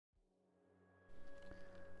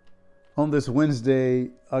On this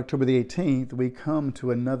Wednesday, October the 18th, we come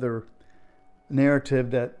to another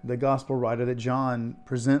narrative that the gospel writer, that John,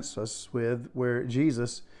 presents us with, where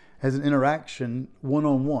Jesus has an interaction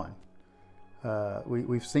one-on-one.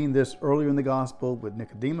 We've seen this earlier in the gospel with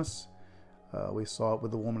Nicodemus. We saw it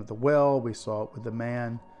with the woman at the well. We saw it with the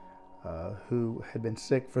man who had been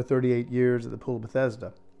sick for 38 years at the pool of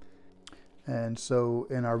Bethesda. And so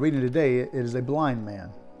in our reading today, it is a blind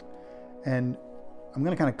man. And I'm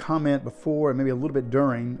going to kind of comment before and maybe a little bit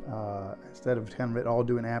during, instead of kind of it all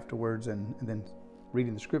doing afterwards and then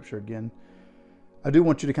reading the scripture again. I do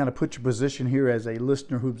want you to kind of put your position here as a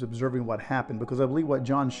listener who's observing what happened, because I believe what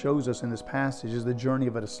John shows us in this passage is the journey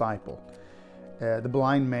of a disciple. The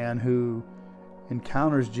blind man who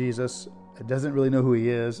encounters Jesus, doesn't really know who he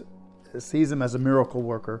is, sees him as a miracle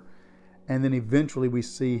worker, and then eventually we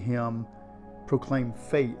see him proclaim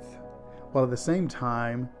faith, while at the same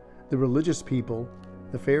time the religious people,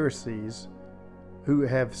 the Pharisees, who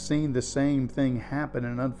have seen the same thing happen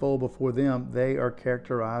and unfold before them, they are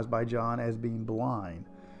characterized by John as being blind.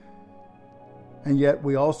 And yet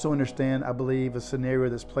we also understand, I believe, a scenario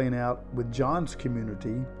that's playing out with John's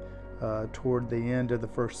community toward the end of the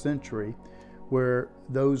first century, where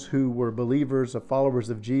those who were believers, followers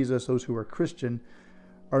of Jesus, those who were Christian,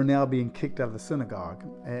 are now being kicked out of the synagogue.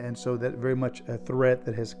 And so that very much a threat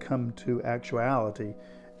that has come to actuality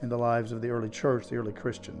in the lives of the early church, the early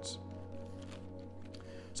Christians.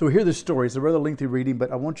 So we hear this story. It's a rather lengthy reading,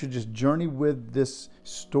 but I want you to just journey with this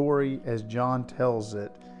story as John tells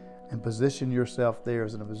it and position yourself there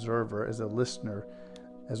as an observer, as a listener,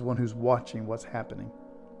 as one who's watching what's happening.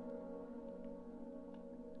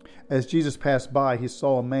 As Jesus passed by, he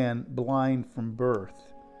saw a man blind from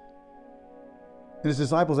birth. And his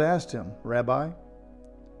disciples asked him, "Rabbi,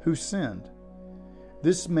 who sinned,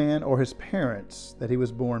 this man or his parents, that he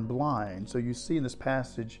was born blind?" So you see in this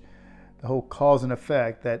passage the whole cause and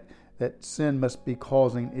effect, that sin must be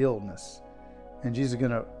causing illness. And Jesus is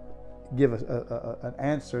going to give an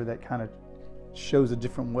answer that kind of shows a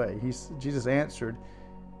different way. Jesus answered,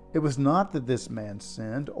 "It was not that this man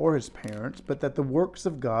sinned or his parents, but that the works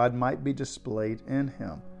of God might be displayed in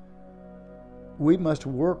him. We must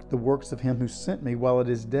work the works of him who sent me while it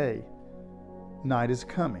is day. Night is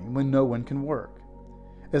coming when no one can work.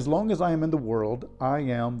 As long as I am in the world, I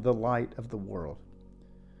am the light of the world."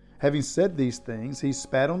 Having said these things, he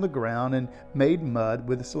spat on the ground and made mud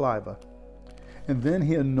with saliva. And then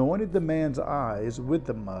he anointed the man's eyes with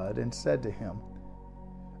the mud and said to him,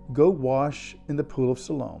 "Go wash in the pool of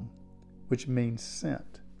Siloam," which means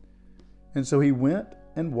sent. And so he went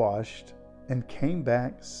and washed and came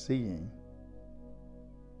back seeing.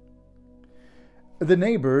 The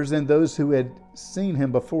neighbors and those who had seen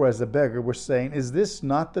him before as a beggar were saying, "Is this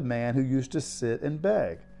not the man who used to sit and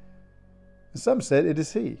beg?" And some said, "It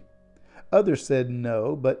is he." Others said,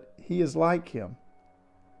 "No, but he is like him."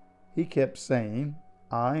 He kept saying,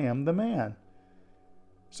 "I am the man."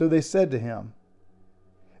 So they said to him,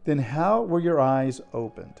 "Then how were your eyes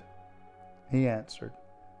opened?" He answered,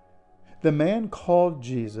 "The man called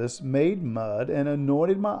Jesus made mud and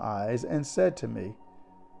anointed my eyes and said to me,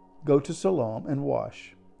 'Go to Siloam and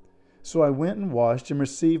wash.' So I went and washed and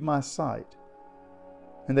received my sight."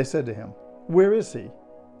 And they said to him, "Where is he?"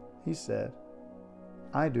 He said,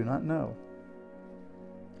 "I do not know."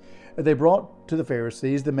 They brought to the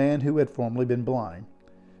Pharisees the man who had formerly been blind.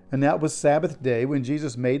 And now it was Sabbath day when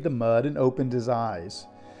Jesus made the mud and opened his eyes.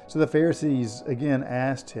 So the Pharisees again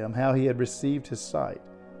asked him how he had received his sight.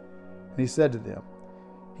 And he said to them,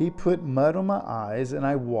 "He put mud on my eyes, and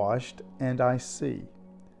I washed, and I see."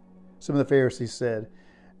 Some of the Pharisees said,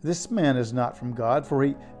 "This man is not from God, for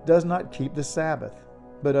he does not keep the Sabbath."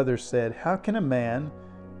 But others said, "How can a man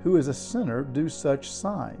who is a sinner do such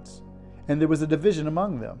signs?" And there was a division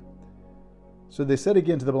among them. So they said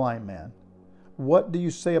again to the blind man, "What do you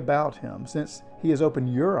say about him, since he has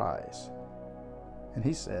opened your eyes?" And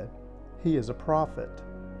he said, "He is a prophet."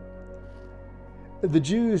 The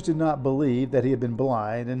Jews did not believe that he had been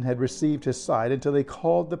blind and had received his sight until they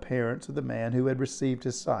called the parents of the man who had received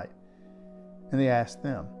his sight. And they asked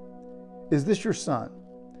them, "Is this your son,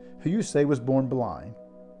 who you say was born blind?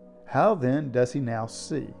 How then does he now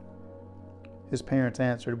see?" His parents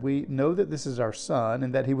answered, "We know that this is our son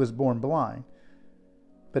and that he was born blind.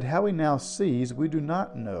 But how he now sees we do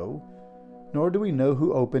not know, nor do we know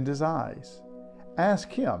who opened his eyes.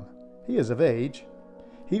 Ask him, he is of age.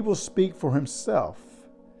 He will speak for himself."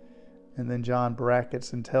 And then John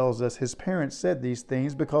brackets and tells us his parents said these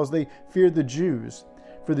things because they feared the Jews.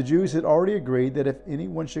 For the Jews had already agreed that if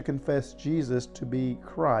anyone should confess Jesus to be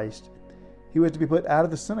Christ, he was to be put out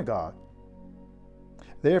of the synagogue.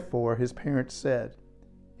 Therefore his parents said,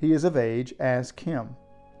 he is of age, ask him."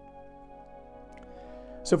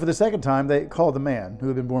 So for the second time they called the man who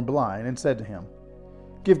had been born blind and said to him,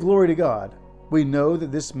 "Give glory to God. We know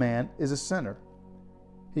that this man is a sinner."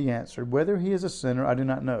 He answered, "Whether he is a sinner, I do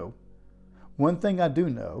not know. One thing I do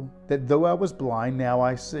know, that though I was blind, now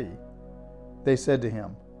I see." They said to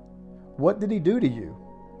him, "What did he do to you?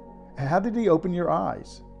 How did he open your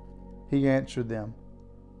eyes?" He answered them,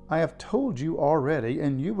 "I have told you already,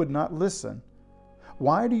 and you would not listen.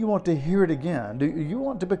 Why do you want to hear it again? Do you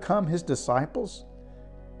want to become his disciples?"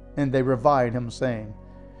 And they reviled him, saying,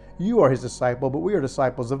 "You are his disciple, but we are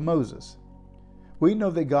disciples of Moses. We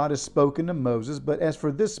know that God has spoken to Moses, but as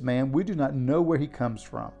for this man, we do not know where he comes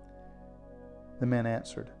from." The man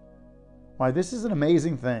answered, "Why, this is an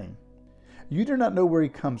amazing thing. You do not know where he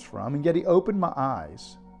comes from, and yet he opened my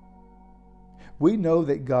eyes. We know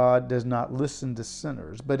that God does not listen to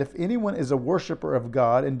sinners, but if anyone is a worshiper of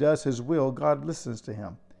God and does his will, God listens to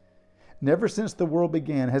him. Never since the world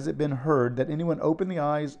began has it been heard that anyone opened the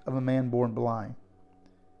eyes of a man born blind.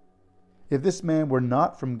 If this man were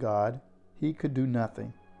not from God, he could do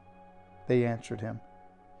nothing." They answered him,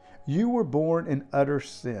 "You were born in utter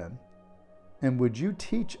sin, and would you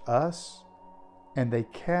teach us?" And they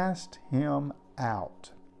cast him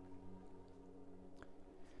out.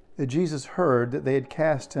 Jesus heard that they had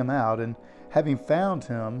cast him out, and having found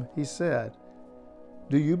him, he said,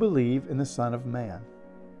 "Do you believe in the Son of Man?"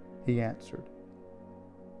 He answered,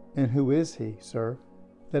 "And who is he, sir,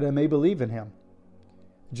 that I may believe in him?"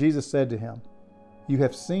 Jesus said to him, "You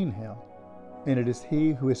have seen him, and it is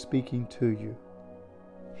he who is speaking to you."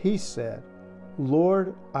 He said,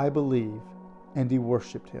 "Lord, I believe," and he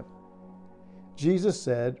worshipped him. Jesus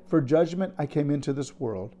said, "For judgment I came into this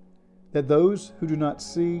world, that those who do not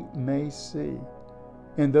see may see,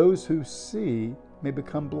 and those who see may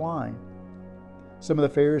become blind." Some of the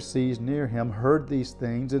Pharisees near him heard these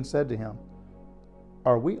things and said to him,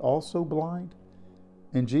 "Are we also blind?"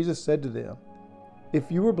 And Jesus said to them,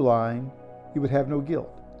 "If you were blind, you would have no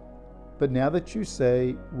guilt. But now that you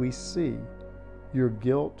say, 'We see,' your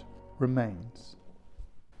guilt remains."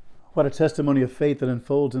 What a testimony of faith that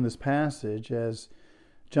unfolds in this passage as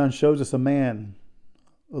John shows us a man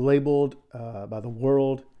labeled by the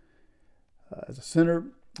world as a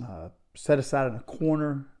sinner, set aside in a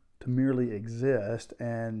corner to merely exist.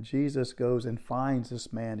 And Jesus goes and finds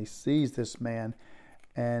this man. He sees this man,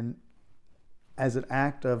 and as an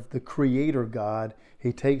act of the Creator God,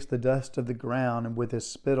 he takes the dust of the ground and with his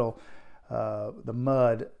spittle, the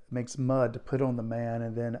mud, makes mud to put on the man,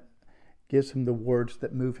 and then gives him the words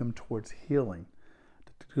that move him towards healing,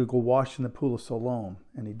 to go wash in the pool of Siloam.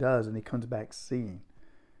 And he does, and he comes back seeing.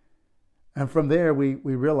 And from there, we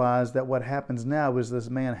realize that what happens now is this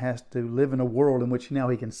man has to live in a world in which now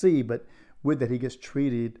he can see, but with that he gets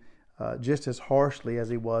treated just as harshly as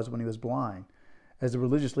he was when he was blind. As the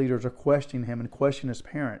religious leaders are questioning him and questioning his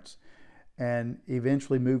parents, and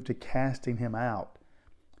eventually move to casting him out.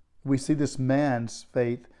 We see this man's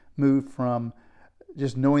faith move from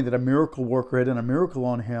just knowing that a miracle worker had done a miracle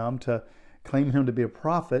on him to claiming him to be a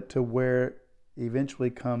prophet, to where he eventually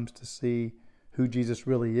comes to see who Jesus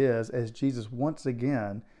really is, as Jesus once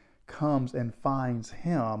again comes and finds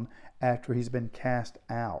him after he's been cast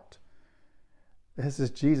out. This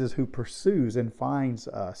is Jesus who pursues and finds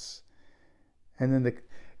us. And then the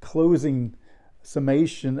closing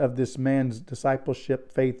summation of this man's discipleship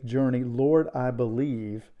faith journey, "Lord, I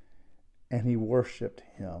believe," and he worshiped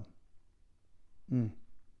him.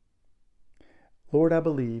 Lord, I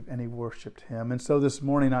believe, and he worshiped him. And so this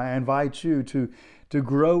morning I invite you to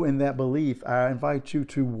grow in that belief. I invite you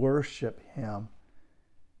to worship him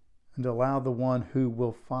and to allow the one who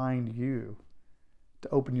will find you to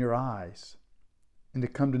open your eyes and to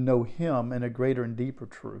come to know him in a greater and deeper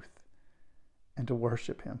truth and to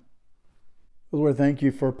worship him. Lord, thank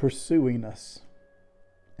you for pursuing us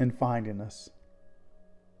and finding us,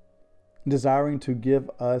 desiring to give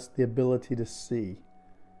us the ability to see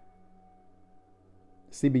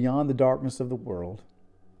beyond the darkness of the world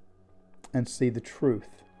and see the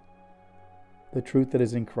truth that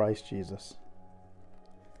is in Christ Jesus.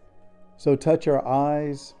 So touch our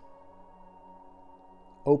eyes,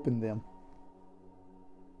 open them,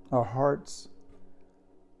 our hearts,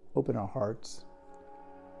 open our hearts,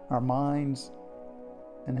 our minds,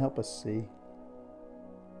 and help us see.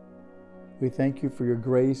 We thank you for your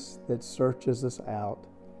grace that searches us out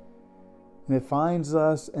and that finds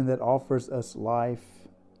us and that offers us life,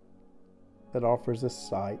 that offers us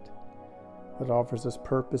sight, that offers us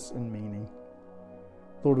purpose and meaning.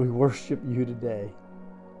 Lord, we worship you today.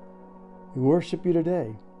 We worship you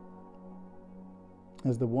today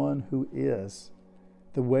as the one who is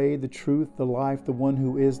the way, the truth, the life, the one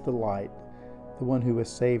who is the light, the one who has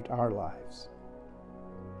saved our lives.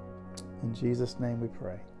 In Jesus' name we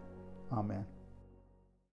pray. Amen.